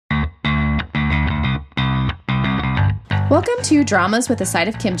Welcome to Dramas with a Side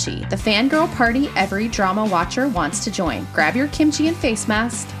of Kimchi, the fangirl party every drama watcher wants to join. Grab your kimchi and face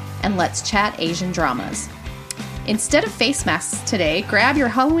mask, and let's chat Asian dramas. Instead of face masks today, grab your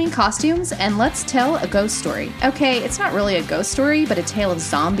Halloween costumes and let's tell a ghost story. Okay, it's not really a ghost story, but a tale of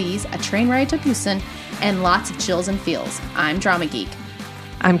zombies, a train ride to Busan, and lots of chills and feels. I'm Drama Geek.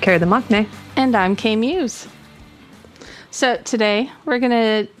 I'm Kara the Maknae. And I'm Kay Muse. So today we're going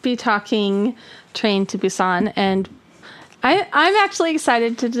to be talking Train to Busan, and I'm actually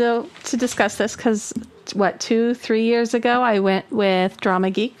excited to discuss this because, 2-3 years ago, I went with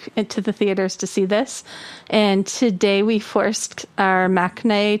Drama Geek into the theaters to see this, and today we forced our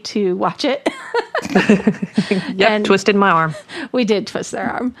Maknae to watch it. Yep, twisted my arm. We did twist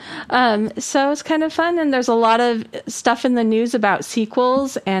their arm. So it's kind of fun, and there's a lot of stuff in the news about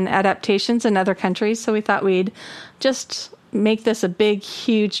sequels and adaptations in other countries, so we thought we'd just make this a big,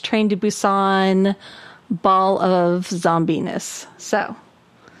 huge Train to Busan ball of zombiness. So,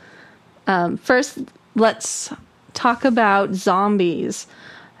 first, let's talk about zombies.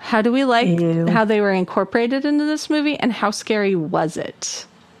 How do we like how they were incorporated into this movie, and how scary was it?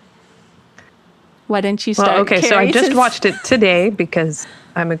 Why didn't you start? Well, okay, so I just watched it today because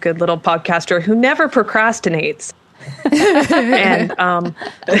I'm a good little podcaster who never procrastinates. And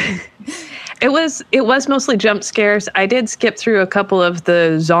it was mostly jump scares. I did skip through a couple of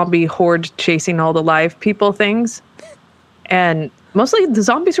the zombie horde chasing all the live people things. And mostly the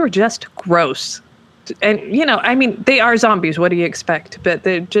zombies were just gross. And, they are zombies. What do you expect? But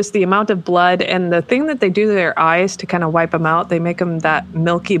just the amount of blood and the thing that they do to their eyes to kind of wipe them out, they make them that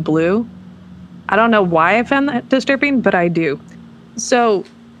milky blue. I don't know why I found that disturbing, but I do. So,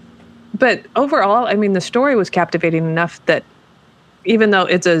 but overall, the story was captivating enough that even though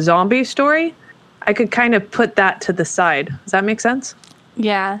it's a zombie story, I could kind of put that to the side. Does that make sense?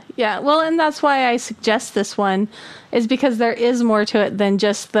 Yeah. Well, and that's why I suggest this one, is because there is more to it than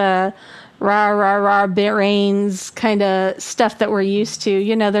just the rah, brains kind of stuff that we're used to.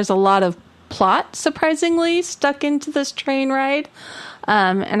 There's a lot of plot, surprisingly, stuck into this train ride.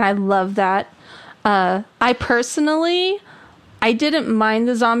 And I love that. I personally, I didn't mind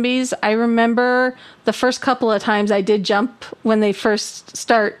the zombies. I remember the first couple of times I did jump when they first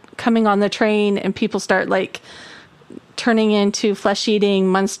start coming on the train and people start turning into flesh-eating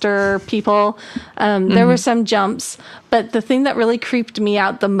monster people. There were some jumps, but the thing that really creeped me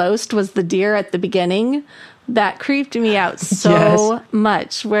out the most was the deer at the beginning. That creeped me out so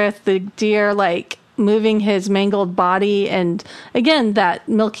much, with the deer moving his mangled body, and again, that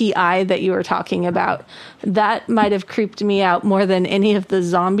milky eye that you were talking about. That might have creeped me out more than any of the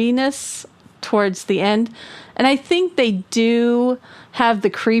zombiness towards the end. And I think they do have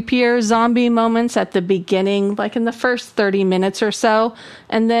the creepier zombie moments at the beginning, like in the first 30 minutes or so.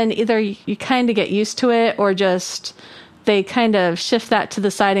 And then either you kind of get used to it, or just they kind of shift that to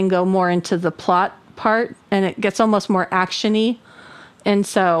the side and go more into the plot part, and it gets almost more action-y. And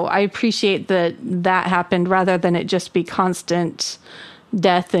so I appreciate that happened rather than it just be constant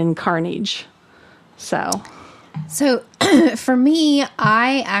death and carnage. So for me,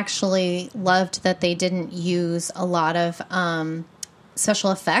 I actually loved that they didn't use a lot of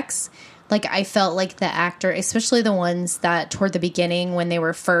special effects. I felt like the actor, especially the ones that toward the beginning when they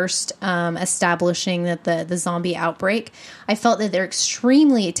were first establishing that the zombie outbreak, I felt that they're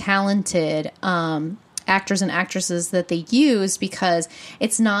extremely talented actors and actresses that they used, because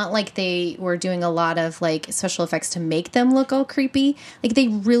it's not like they were doing a lot of special effects to make them look all creepy. They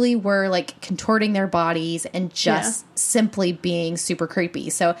really were contorting their bodies and just simply being super creepy.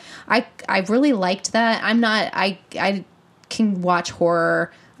 So I really liked that. I can watch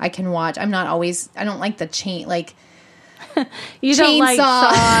horror. I don't like the chain, you chainsaw. Don't like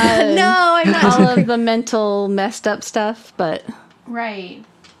Saw. No, I'm not. All of the mental messed up stuff, but right.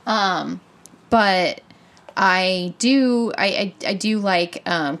 But I do like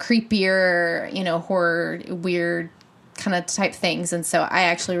creepier, horror, weird kind of type things. And so I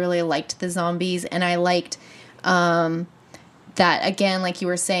actually really liked the zombies, and I liked that, again, like you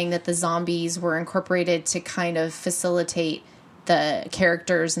were saying, that the zombies were incorporated to kind of facilitate the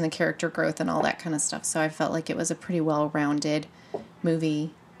characters and the character growth and all that kind of stuff. So I felt like it was a pretty well-rounded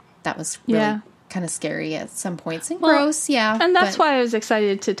movie that was really kind of scary at some points and gross, And that's why I was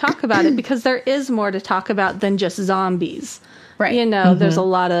excited to talk about it, because there is more to talk about than just zombies. Right. You know, there's a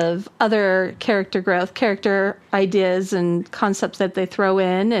lot of other character growth, character ideas and concepts that they throw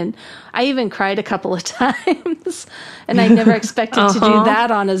in. And I even cried a couple of times. And I never expected to do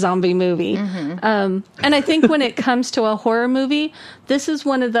that on a zombie movie. And I think when it comes to a horror movie, this is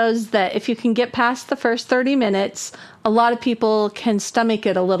one of those that if you can get past the first 30 minutes, a lot of people can stomach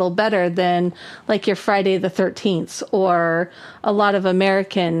it a little better than like your Friday the 13th or a lot of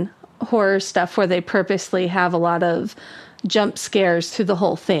American horror stuff where they purposely have a lot of jump scares through the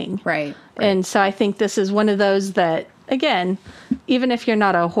whole thing. Right. And so I think this is one of those that, again, even if you're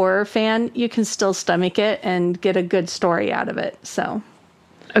not a horror fan, you can still stomach it and get a good story out of it. So,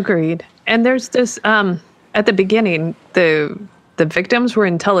 Agreed. And there's this at the beginning, the victims were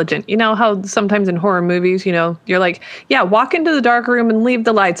intelligent. You know how sometimes in horror movies, you know, you're like, yeah, walk into the dark room and leave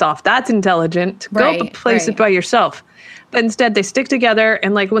the lights off. That's intelligent. Go place it by yourself. But instead they stick together,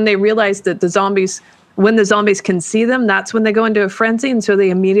 and like when they realize that when the zombies can see them, that's when they go into a frenzy. And so they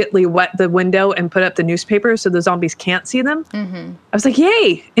immediately wet the window and put up the newspaper so the zombies can't see them. I was like,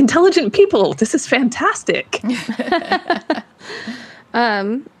 yay, intelligent people. This is fantastic.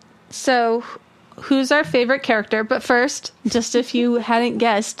 So who's our favorite character? But first, just if you hadn't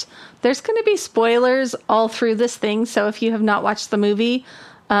guessed, there's going to be spoilers all through this thing. So if you have not watched the movie,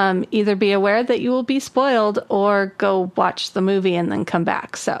 either be aware that you will be spoiled or go watch the movie and then come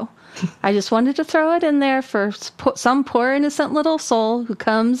back. So I just wanted to throw it in there for some poor innocent little soul who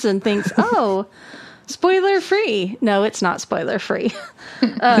comes and thinks, oh, spoiler free. No, it's not spoiler free.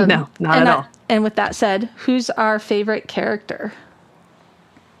 No, not at all. And with that said, who's our favorite character?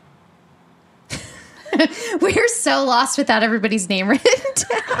 We're so lost without everybody's name written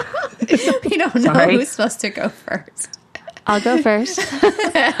down. We don't know who's supposed to go first. I'll go first.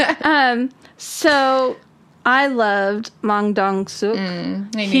 So I loved Mang Dong-suk.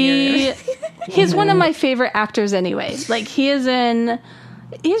 He's one of my favorite actors anyway. Like he's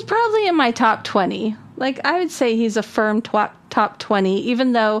probably in my top 20. Like I would say he's a firm top 20,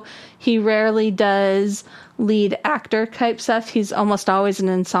 even though he rarely does lead actor type stuff. He's almost always an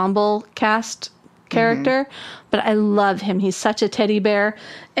ensemble cast character, but I love him. He's such a teddy bear,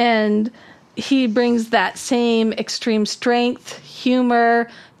 and he brings that same extreme strength, humor,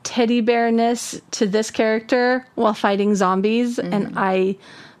 teddy bearness to this character while fighting zombies. And I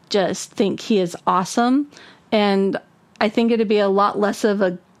just think he is awesome. And I think it'd be a lot less of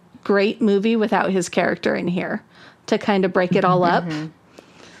a great movie without his character in here to kind of break it all up.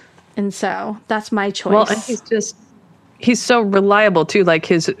 And so that's my choice. Well, and he's so reliable too. Like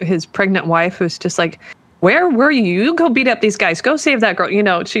his pregnant wife who's just like, where were you? You go beat up these guys. Go save that girl. You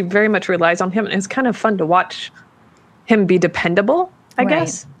know, she very much relies on him. And it's kind of fun to watch him be dependable, I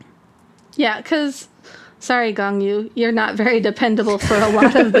guess. Yeah, because, sorry, Gong Yu, you're not very dependable for a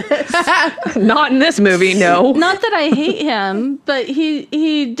lot of this. Not in this movie, no. Not that I hate him, but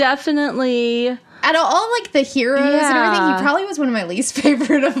he definitely... Out of all, like, the heroes and everything, he probably was one of my least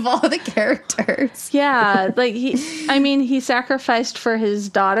favorite of all the characters. Yeah, like, he sacrificed for his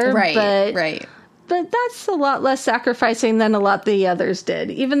daughter, Right. But that's a lot less sacrificing than a lot of the others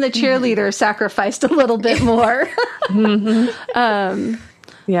did. Even the cheerleader sacrificed a little bit more.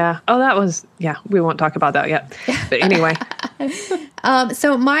 Yeah. Oh, that was, we won't talk about that yet. But anyway.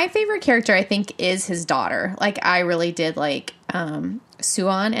 So my favorite character, I think, is his daughter. Like, I really did like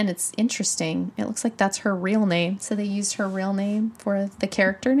Suan, and it's interesting. It looks like that's her real name. So they used her real name for the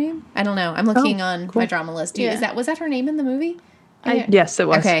character name. I don't know. I'm looking on my drama list. Was that her name in the movie? Yes, it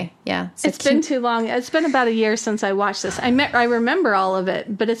was. Okay, yeah. So it's been too long. It's been about a year since I watched this. I remember all of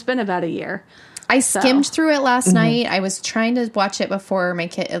it, but it's been about a year. I skimmed through it last night. I was trying to watch it before my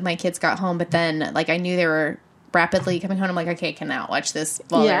kids got home, but then like I knew they were rapidly coming home. I'm like, okay, I cannot watch this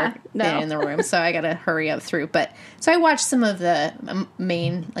while they're in the room, so I got to hurry up through. But so I watched some of the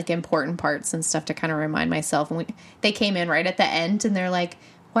main like important parts and stuff to kind of remind myself. And they came in right at the end, and they're like,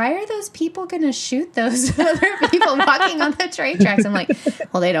 why are those people going to shoot those other people walking on the train tracks? I'm like,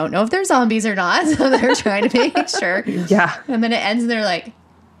 well, they don't know if they're zombies or not, so they're trying to make sure. Yeah. And then it ends, and they're like,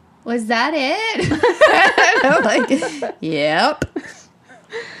 was that it? I'm like, yep.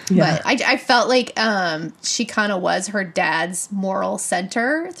 Yeah. But I felt like she kind of was her dad's moral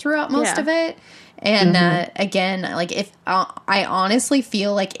center throughout most of it. And again, like if I honestly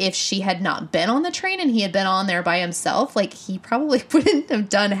feel like if she had not been on the train and he had been on there by himself, like he probably wouldn't have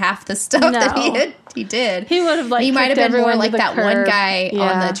done half the stuff that he did. He would have like he might have been more like that one guy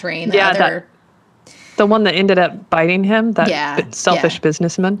on the train. The one that ended up biting him, that selfish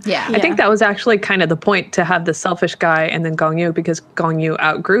businessman. Yeah. I think that was actually kind of the point, to have the selfish guy and then Gong Yu, because Gong Yu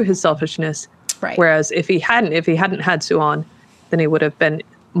outgrew his selfishness. Right. Whereas if he hadn't had Suan, then he would have been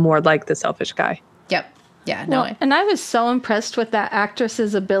more like the selfish guy. Yep. Yeah, no. Well, and I was so impressed with that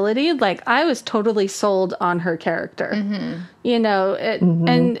actress's ability. Like, I was totally sold on her character. You know,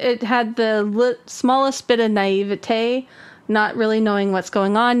 and it had the smallest bit of naivete, not really knowing what's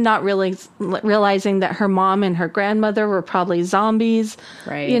going on, not really realizing that her mom and her grandmother were probably zombies.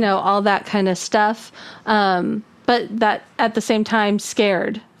 Right. You know, all that kind of stuff. But that at the same time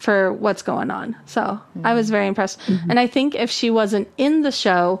scared for what's going on. So I was very impressed. And I think if she wasn't in the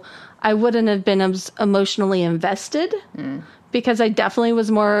show, I wouldn't have been as emotionally invested because I definitely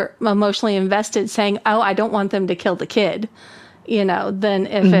was more emotionally invested saying, oh, I don't want them to kill the kid, you know, than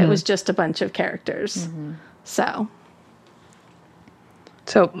if it was just a bunch of characters. So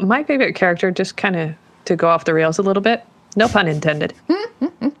my favorite character, just kind of to go off the rails a little bit, no pun intended,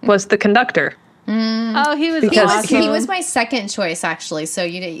 was the conductor. Oh, he was Because awesome. He was my second choice, actually. So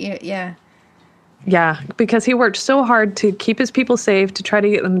yeah. Yeah, because he worked so hard to keep his people safe, to try to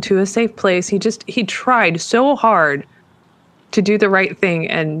get them to a safe place. He tried so hard to do the right thing.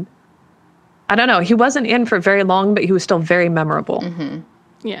 And I don't know, he wasn't in for very long, but he was still very memorable.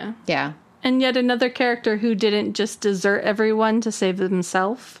 Yeah. Yeah. And yet another character who didn't just desert everyone to save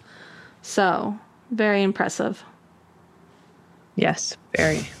himself. So, very impressive. Yes,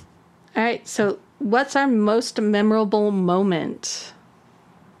 very. All right, so what's our most memorable moment?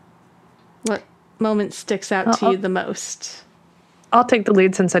 What moment sticks out to you the most? I'll take the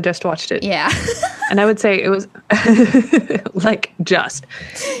lead since I just watched it. Yeah. And I would say it was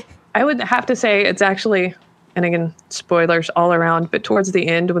I would have to say it's actually, and again, spoilers all around, but towards the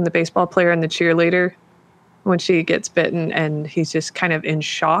end when the baseball player and the cheerleader, when she gets bitten and he's just kind of in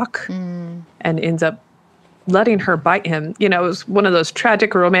shock and ends up letting her bite him. You know, it was one of those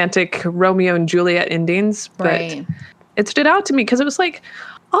tragic, romantic Romeo and Juliet endings. But Right. it stood out to me because it was like,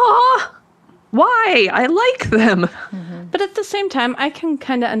 why? I like them. But at the same time, I can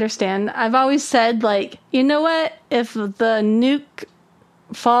kind of understand. I've always said, like, you know what? If the nuke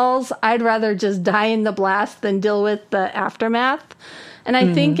falls, I'd rather just die in the blast than deal with the aftermath. And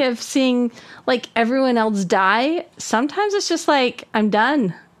I think if seeing, like, everyone else die, sometimes it's just like, I'm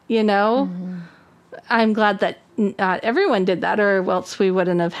done, you know? I'm glad that not everyone did that, or else we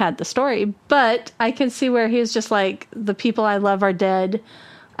wouldn't have had the story. But I can see where he was just like, the people I love are dead.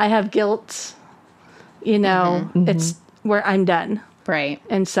 I have guilt. You know, it's where I'm done. Right.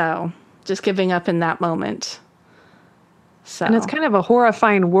 And so just giving up in that moment. So And it's kind of a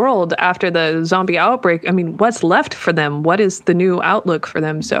horrifying world after the zombie outbreak. I mean, what's left for them? What is the new outlook for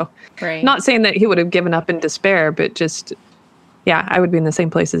them? So, Right. not saying that he would have given up in despair, but just, yeah, I would be in the same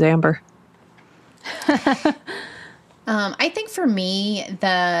place as Amber. I think for me,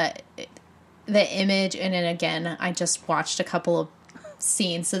 the image, and then again, I just watched a couple of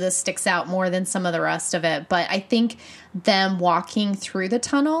scenes, so this sticks out more than some of the rest of it. But I think them walking through the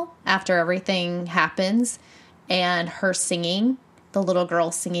tunnel after everything happens and her singing, the little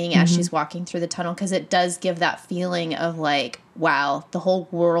girl singing as she's walking through the tunnel, because it does give that feeling of like, wow, the whole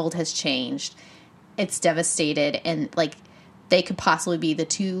world has changed. It's devastated, and like they could possibly be the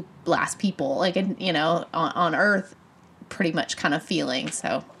two last people, like, you know, on Earth, pretty much kind of feeling.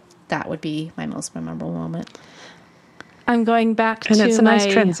 So that would be my most memorable moment. I'm going back And to it's a nice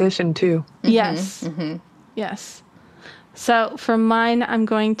transition, too. Yes. Yes. So for mine, I'm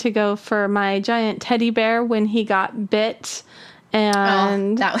going to go for my giant teddy bear when he got bit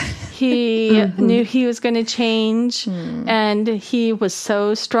and he knew he was going to change. And he was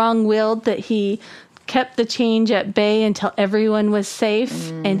so strong-willed that he kept the change at bay until everyone was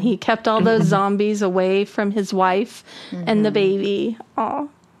safe. And he kept all those zombies away from his wife and the baby. Oh,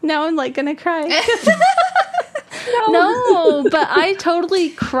 now I'm like going to cry. No, but I totally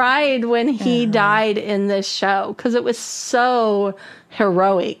cried when he died in this show because it was so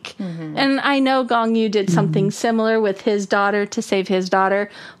heroic. And I know Gong Yu did something similar with his daughter to save his daughter,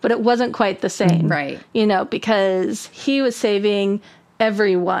 but it wasn't quite the same. Right. You know, because he was saving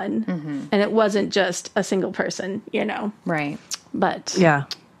everyone and it wasn't just a single person, you know. Right. But Yeah.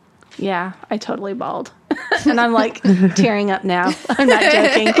 yeah, I totally bawled. And I'm like tearing up now. I'm not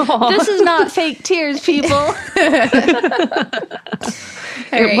joking. This is not fake tears, people.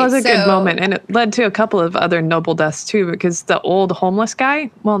 It was a good moment, and it led to a couple of other noble deaths, too, because the old homeless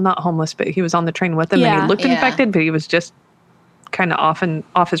guy, well, not homeless, but he was on the train with them, and Yeah. he looked infected, but he was just kind of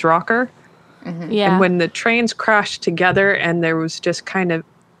off his rocker. Yeah. And when the trains crashed together and there was just kind of,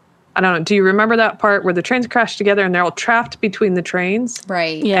 I don't know, do you remember that part where the trains crashed together and they're all trapped between the trains?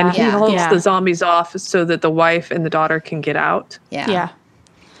 Right. Yeah. And he holds Yeah. the zombies off so that the wife and the daughter can get out. Yeah. Yeah.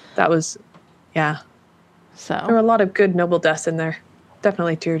 That was, yeah. There were So, a lot of good noble deaths in there.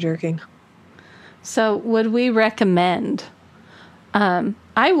 Definitely tear-jerking. would we recommend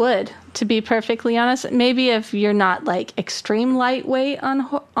I would, to be perfectly honest. Maybe if you're not like extreme lightweight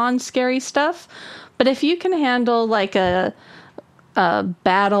on scary stuff, but if you can handle like a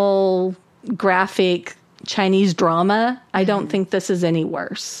battle graphic Chinese drama, I don't think this is any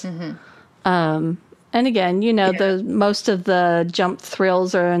worse. And again, you know, the most of the jump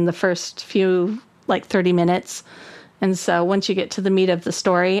thrills are in the first few like 30 minutes, and so once you get to the meat of the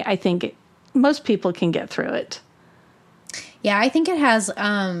story, I think most people can get through it. Yeah, I think it has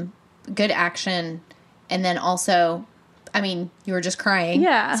good action, and then also, I mean, you were just crying.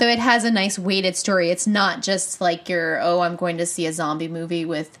 Yeah. So it has a nice weighted story. It's not just like I'm going to see a zombie movie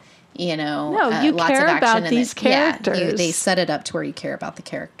with, you know, no, you lots care of action about these characters. Yeah, they set it up to where you care about the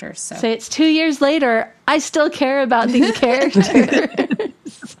characters. So Say it's 2 years later, I still care about these characters.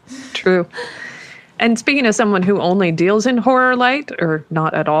 True. And speaking of someone who only deals in horror light, or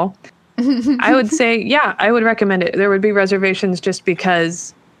not at all, I would say, yeah, I would recommend it. There would be reservations just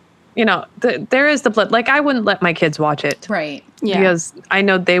because, you know, there is the blood. Like, I wouldn't let my kids watch it. right. Yeah. Because I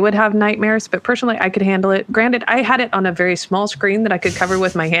know they would have nightmares, but personally, I could handle it. Granted, I had it on a very small screen that I could cover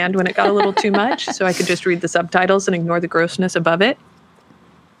with my hand when it got a little too much, so I could just read the subtitles and ignore the grossness above it.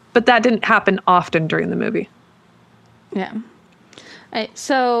 But that didn't happen often during the movie. Yeah.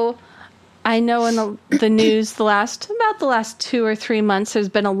 So I know in the news the last 2 or 3 months, there's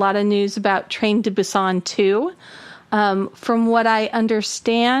been a lot of news about Train to Busan 2. From what I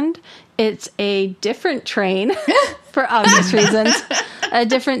understand, it's a different train for obvious reasons, a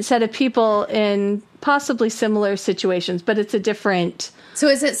different set of people in possibly similar situations, but it's a different. So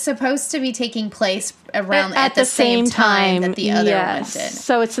is it supposed to be taking place around at the same time that the other one did?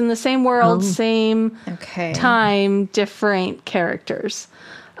 So it's in the same world, same time, different characters.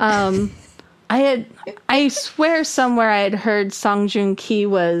 I swear somewhere I had heard Song Joong Ki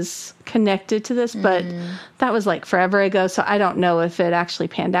was connected to this, but that was like forever ago, so I don't know if it actually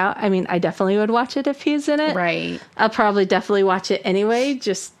panned out. I mean, I definitely would watch it if he's in it. Right. I'll probably definitely watch it anyway,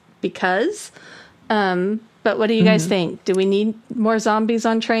 just because. But what do you guys think? Do we need more zombies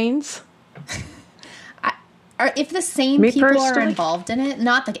on trains? If the same people are involved in it,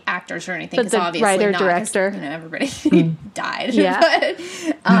 not the actors or anything, but the obviously writer, not, director, you know, everybody died. Yeah.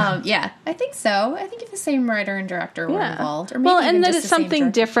 But, yeah, I think so. I think if the same writer and director were involved, or maybe and that it's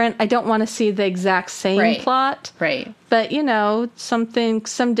something different. I don't want to see the exact same plot, right? But you know, some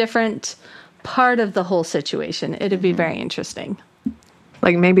different part of the whole situation. It'd be very interesting.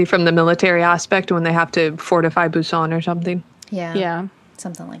 Like maybe from the military aspect when they have to fortify Busan or something. Yeah,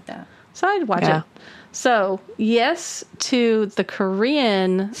 something like that. So I'd watch it. So, yes to the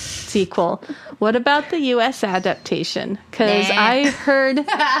Korean sequel. What about the U.S. adaptation? Because I heard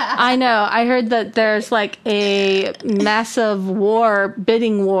that there's like a massive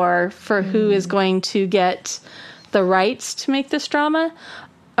bidding war for who is going to get the rights to make this drama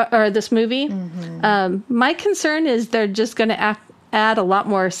or this movie. My concern is they're just going to add a lot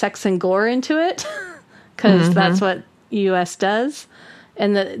more sex and gore into it because that's what U.S. does.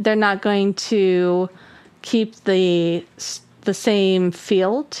 And that they're not going to keep the same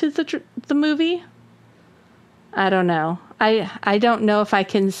feel to the movie. I don't know. I don't know if I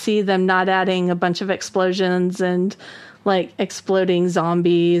can see them not adding a bunch of explosions and like exploding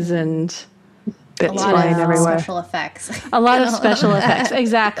zombies and bits flying everywhere. Special effects. A lot of special effects.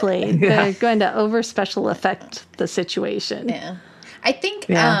 Exactly. They're going to over special effect the situation. Yeah. I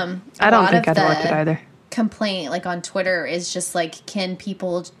think I don't think I'd watch it either. Complaint like on Twitter is just like, can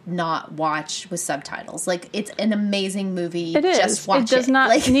people not watch with subtitles? Like, it's an amazing movie. It is. Just watch it. Does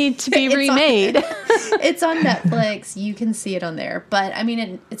not need to be remade. It's on Netflix. You can see it on there. But I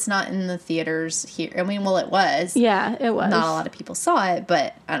mean, it's not in the theaters here. I mean, well, it was. Yeah, it was. Not a lot of people saw it,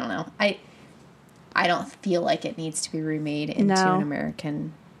 but I don't know. I don't feel like it needs to be remade into an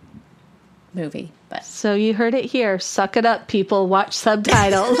American movie. But so you heard it here. Suck it up, people. Watch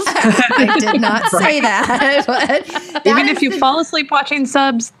subtitles. I did not say that. But even if you fall asleep watching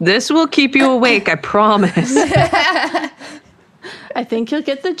subs, this will keep you awake. I promise. I think you'll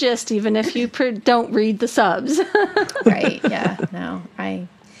get the gist, even if you don't read the subs. Right? Yeah. No. I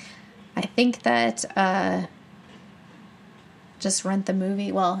think that just rent the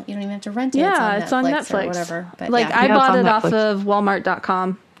movie. Well, you don't even have to rent it. Yeah, it's on Netflix or whatever. But like yeah. I bought it Netflix. off of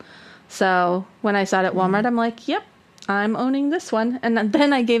Walmart.com. So when I saw it at Walmart, I'm like, yep, I'm owning this one. And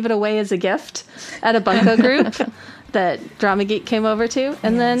then I gave it away as a gift at a Bunko group that Drama Geek came over to.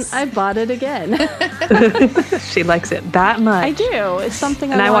 And then I bought it again. She likes it that much. I do. It's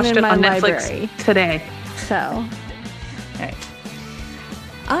something and I want watched in it my on library. Netflix today. So,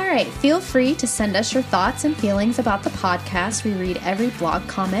 All right. Feel free to send us your thoughts and feelings about the podcast. We read every blog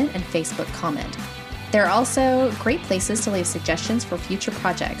comment and Facebook comment. They're also great places to leave suggestions for future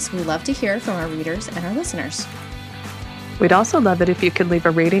projects. We love to hear from our readers and our listeners. We'd also love it if you could leave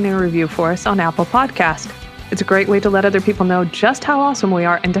a rating and review for us on Apple Podcast. It's a great way to let other people know just how awesome we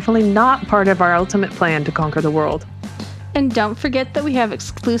are and definitely not part of our ultimate plan to conquer the world. And don't forget that we have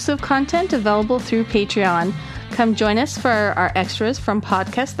exclusive content available through Patreon. Come join us for our extras from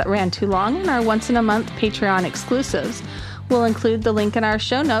podcasts that ran too long and our once-in-a-month Patreon exclusives. We'll include the link in our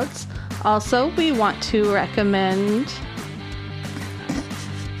show notes. Also, we want to recommend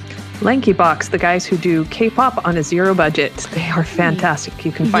Lankybox, the guys who do K-pop on a zero budget. They are fantastic.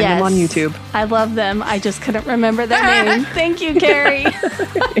 You can find them on YouTube. I love them. I just couldn't remember their name. Thank you, Carrie.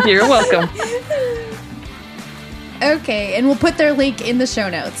 You're welcome. Okay, and we'll put their link in the show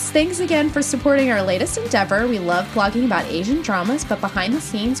notes. Thanks again for supporting our latest endeavor. We love blogging about Asian dramas, but behind the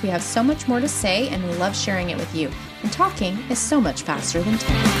scenes, we have so much more to say, and we love sharing it with you. And talking is so much faster than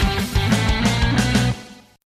typing.